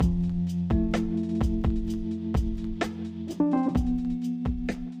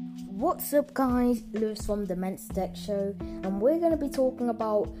What's up guys, Lewis from the Men's Tech Show, and we're going to be talking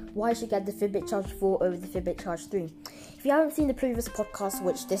about why you should get the Fitbit Charge 4 over the Fitbit Charge 3. If you haven't seen the previous podcast,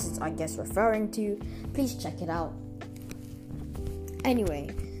 which this is I guess referring to, please check it out.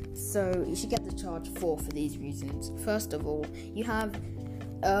 Anyway, so you should get the Charge 4 for these reasons. First of all, you have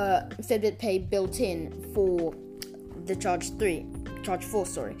Fitbit Pay built in for the Charge 4,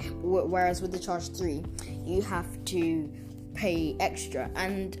 whereas with the Charge 3, you have to pay extra,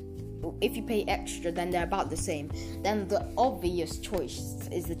 and if you pay extra, then they're about the same. Then the obvious choice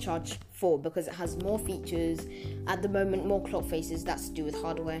is the Charge 4 because it has more features. At the moment, more clock faces. That's to do with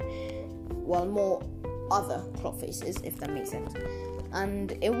hardware. Well, more other clock faces, if that makes sense.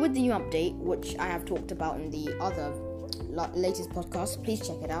 And with the new update, which I have talked about in the other latest podcast, please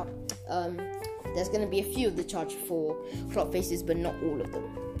check it out. There's going to be a few of the Charge 4 clock faces, but not all of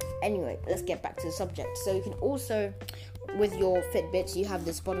them. Anyway, let's get back to the subject. So you can also, with your Fitbit, you have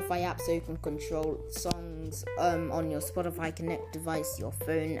the Spotify app, so you can control songs on your Spotify Connect device, your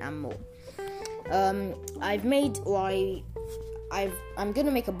phone, and more. I'm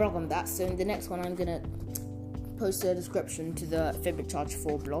gonna make a blog on that. So in the next one, I'm gonna post a description to the Fitbit Charge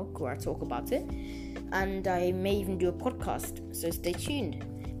 4 blog where I talk about it, and I may even do a podcast. So stay tuned.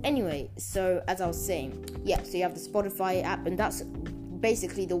 Anyway, so as I was saying, so you have the Spotify app, and that's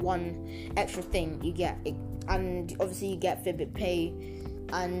basically the one extra thing you get. And obviously you get Fitbit Pay,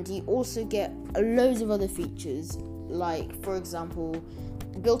 and you also get loads of other features, like for example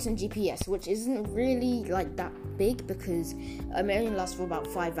built-in GPS, which isn't really like that big because it only lasts for about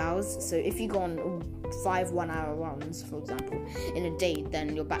 5 hours. So if you go on 5 1-hour runs, for example, in a day,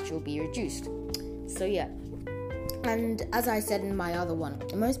 then your battery will be reduced. So and as I said in my other one,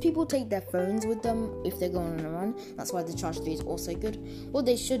 most people take their phones with them if they're going on a run. That's why the Charge 3 is also good. What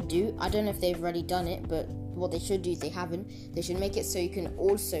they should do, I don't know if they've already done it, but what they should do if they haven't, they should make it so you can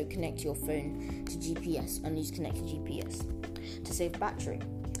also connect your phone to GPS and use connected GPS to save battery.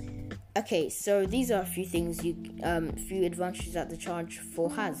 Okay, so these are a few things few advantages that the Charge 4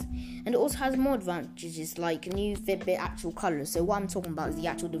 has. And it also has more advantages like new Fitbit actual colours. So what I'm talking about is the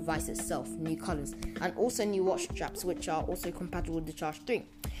actual device itself, new colours. And also new watch straps, which are also compatible with the Charge 3.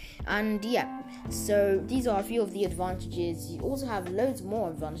 And so these are a few of the advantages. You also have loads more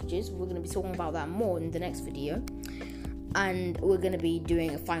advantages. We're going to be talking about that more in the next video. And we're going to be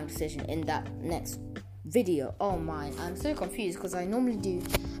doing a final decision in that next video. Oh my, I'm so confused because I normally do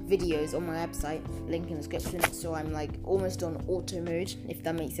videos on my website, link in the description, so I'm like almost on auto mode, if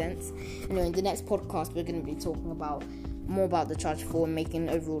that makes sense. Anyway, in the next podcast we're going to be talking more about the Charge 4 and making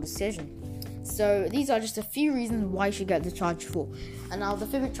an overall decision. So these are just a few reasons why you should get the Charge 4. And now the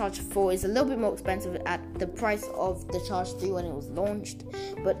Fitbit Charge 4 is a little bit more expensive at the price of the Charge 3 when it was launched,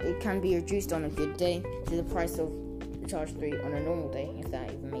 but it can be reduced on a good day to the price of the Charge 3 on a normal day, if that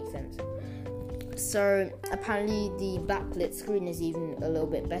even makes sense. So apparently the backlit screen is even a little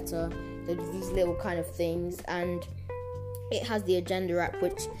bit better. These little kind of things, and it has the agenda app,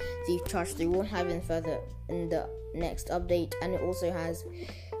 which the Charge 3 won't have in the next update, and it also has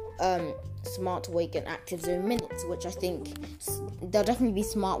smart wake and active zone minutes, which I think there'll definitely be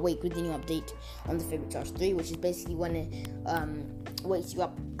smart wake with the new update on the Fitbit Charge 3, which is basically when it wakes you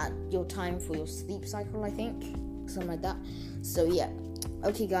up at your time for your sleep cycle, I think, something like that. So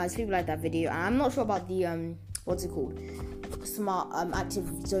okay guys, hope you like that video. And I'm not sure about the smart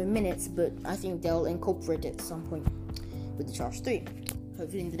active zone minutes, but I think they'll incorporate it at some point with the Charge 3,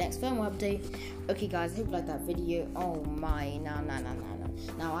 hopefully in the next firmware update. Okay guys, hope you like that video. Oh my,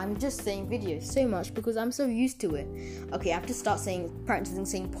 now I'm just saying video so much because I'm so used to it. Okay, I have to start practicing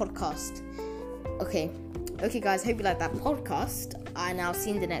saying podcast. Okay guys, hope you like that podcast, and I'll see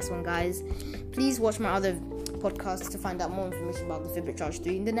you in the next one, guys. Please watch my other podcasts to find out more information about the Fitbit Charge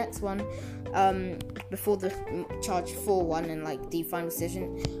 3. In the next one, before the Charge 4 one and like the final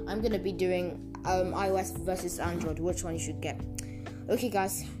decision, I'm going to be doing iOS versus Android, which one you should get. Okay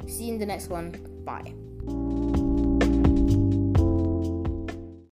guys, see you in the next one. Bye.